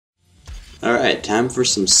Alright, time for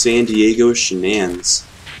some San Diego shenanigans.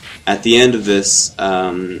 At the end of this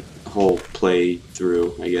whole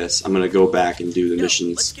playthrough, I guess, I'm gonna go back and do the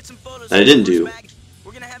missions that I didn't do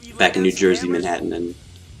back in New Jersey, Manhattan, and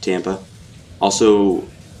Tampa. Also,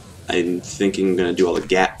 I'm thinking I'm gonna do all the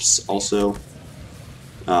gaps also.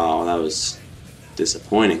 Oh, that was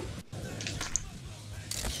disappointing.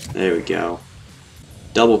 There we go.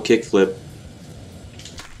 Double kickflip.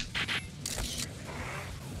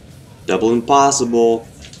 Double impossible.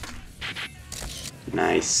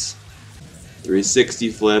 Nice.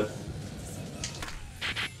 360 flip.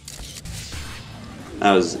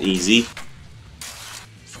 That was easy.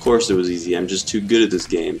 Of course it was easy. I'm just too good at this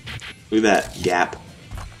game. Look at that gap.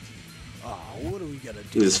 What are we gonna do?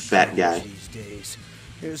 Look at this fat guy. These days.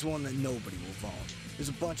 Here's one that nobody will want. There's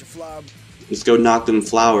a bunch of flower. Let's go knock them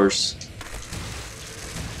flowers.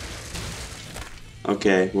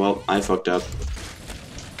 Okay, well, I fucked up.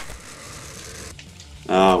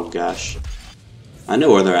 Oh gosh. I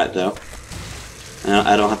know where they're at though.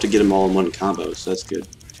 I don't have to get them all in one combo, so that's good.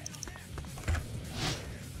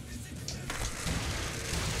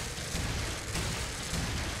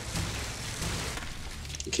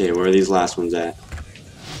 Okay, where are these last ones at?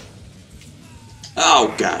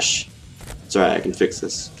 Oh gosh. It's alright, I can fix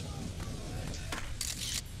this.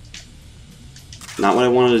 Not what I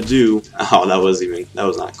wanted to do. Oh, that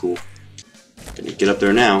was not cool. Gonna get up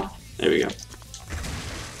there now. There we go.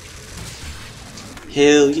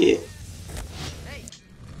 Hell yeah.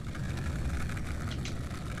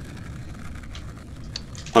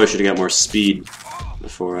 Probably should have got more speed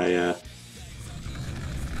before I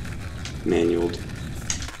manualed.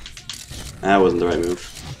 That wasn't the right move.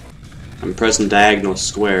 I'm pressing diagonal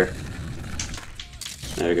square.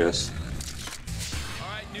 There it goes.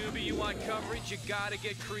 Alright, newbie, you want coverage? You gotta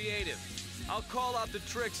get creative. I'll call out the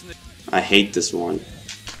tricks and the... I hate this one.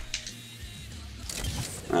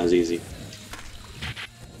 That was easy.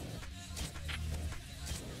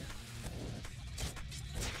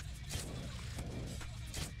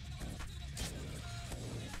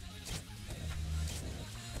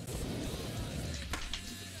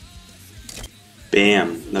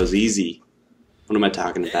 Bam, that was easy. What am I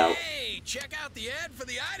talking about? Hey, check out the ad for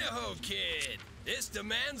the Idaho kid. This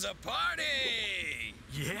demands a party.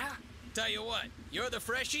 Yeah? Tell you what, you're the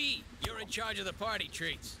freshie. You're in charge of the party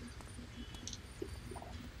treats.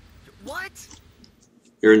 What?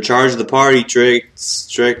 You're in charge of the party tricks.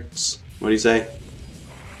 What do you say?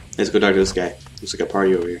 Let's go talk to this guy. Looks like a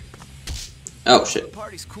party over here. Oh shit. The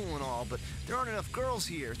party's cool and all, but there aren't enough girls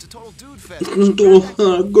here. It's a total dude fest.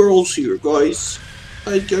 Girls here, guys.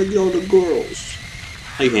 I gotta get all the girls.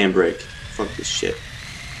 How you handbrake? Fuck this shit.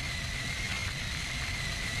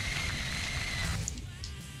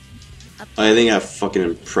 I think I fucking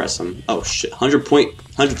impress him. Oh shit.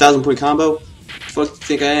 100,000 point combo? Fuck do you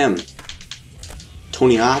think I am?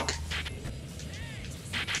 Tony Hawk?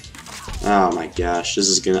 Oh my gosh.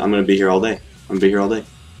 I'm gonna be here all day. I'm gonna be here all day.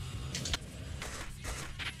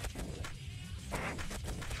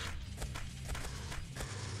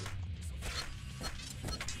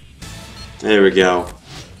 There we go.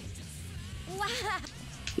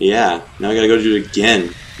 Yeah, now I gotta go do it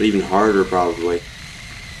again, but even harder probably.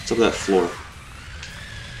 What's up with that floor?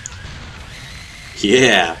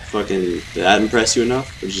 Yeah, fucking. Did that impress you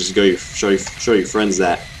enough? Or just go show your friends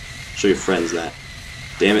that. Show your friends that.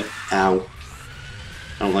 Damn it! Ow!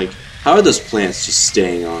 I don't like. How are those plants just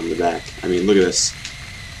staying on the back? I mean, look at this.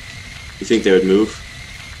 You think they would move?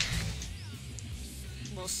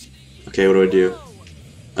 Okay, what do I do?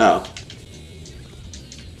 Oh.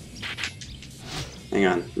 Hang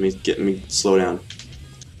on, let me slow down.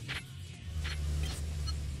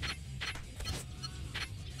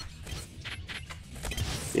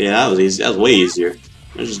 Yeah, that was easy. That was way easier.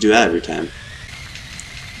 I just do that every time.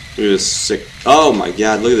 Look at this sick. Oh my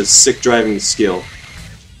god! Look at this sick driving skill.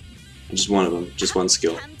 Just one of them. Just one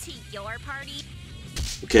skill.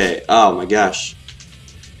 Okay. Oh my gosh.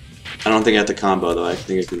 I don't think I have the combo though. I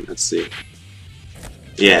think I can. Let's see.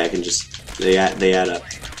 Yeah, I can just. They add up.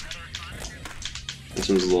 This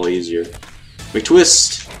one's a little easier.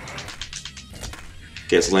 McTwist!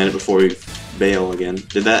 Okay, let's land it before we bail again.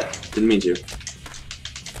 Didn't mean to.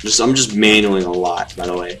 I'm just manualing a lot, by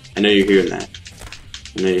the way. I know you're hearing that.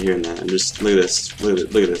 I know you're hearing that. Look at this. Look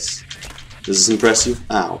at this. Does this impress you?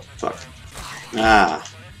 Ow, fuck. Ah.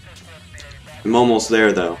 I'm almost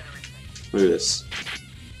there though. Look at this.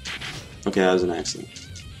 Okay, that was an accident.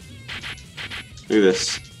 Look at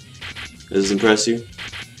this. Does this impress you?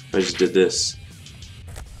 I just did this.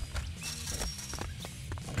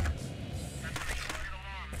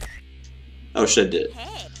 Oh shit, I did it.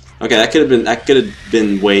 Okay, that could have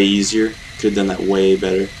been way easier. Could have done that way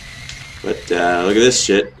better. But look at this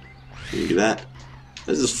shit. You can do that.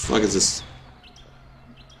 What the fuck is this?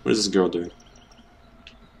 What is this girl doing?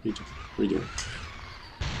 What are you doing?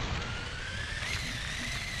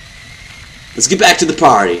 Let's get back to the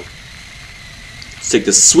party. Let's take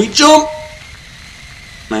this sweet jump.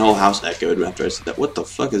 My whole house echoed after I said that. What the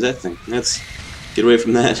fuck is that thing? Let's get away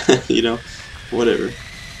from that. You know, whatever.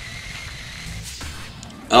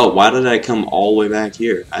 Oh, why did I come all the way back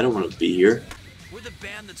here? I don't want to be here. We're the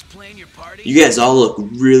band that's playing your party. You guys all look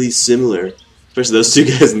really similar. Especially those two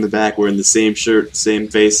guys in the back wearing the same shirt, same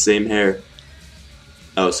face, same hair.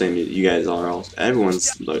 Oh, same. You guys are all.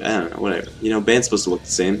 Everyone's. Look, I don't know. Whatever. You know, band's supposed to look the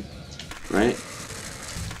same, right?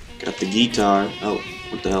 Got the guitar. Oh,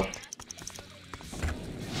 what the hell?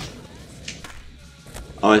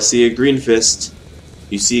 Oh, I see a green fist.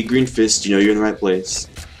 You see a green fist, you know you're in the right place.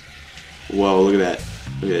 Whoa, look at that.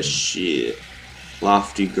 Look at that shit.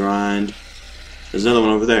 Lofty grind. There's another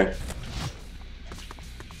one over there.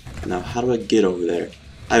 Now, how do I get over there?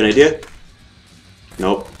 I have an idea.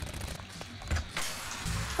 Nope.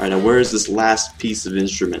 Alright, now where is this last piece of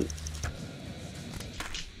instrument?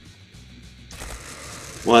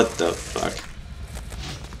 What the fuck?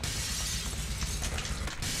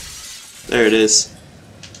 There it is.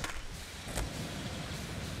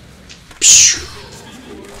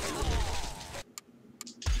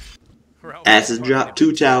 Acid drop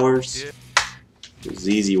 2 towers. It was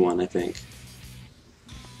the easy one, I think.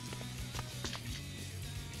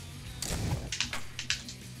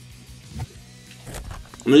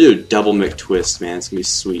 I'm gonna do a double McTwist, man. It's gonna be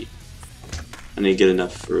sweet. I need to get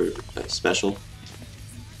enough for a special.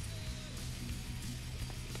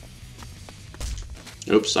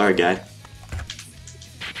 Oops, sorry, guy.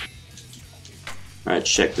 Alright,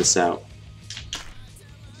 check this out.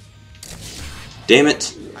 Damn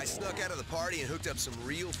it! I snuck out of the party and hooked up some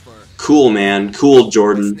real fun. Cool, man. Cool,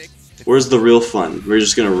 Jordan. Where's the real fun? We're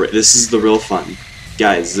just gonna. This is the real fun,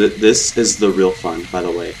 guys. This is the real fun. By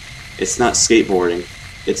the way, it's not skateboarding.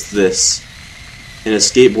 It's this. In a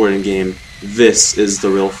skateboarding game, this is the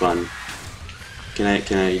real fun. Can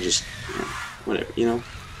I just, whatever, you know?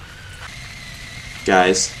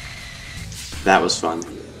 Guys, that was fun.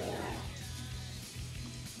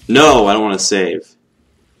 No, I don't want to save.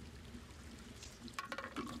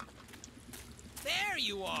 There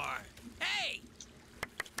you are. Hey!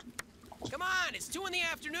 Come on, it's 2 in the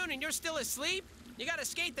afternoon and you're still asleep? You gotta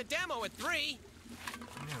skate the demo at 3.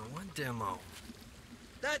 Man, what demo?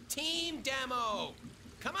 The team demo.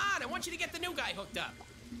 Come on, I want you to get the new guy hooked up.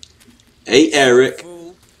 Hey, Eric.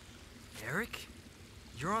 Fool. Eric?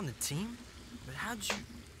 You're on the team? But how'd you...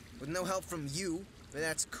 With no help from you. But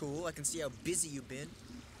that's cool. I can see how busy you've been.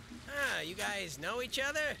 Ah, you guys know each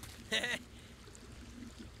other?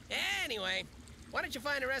 Anyway, why don't you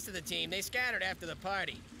find the rest of the team? They scattered after the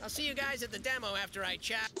party. I'll see you guys at the demo after I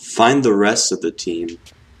chat. Find the rest of the team.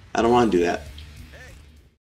 I don't want to do that.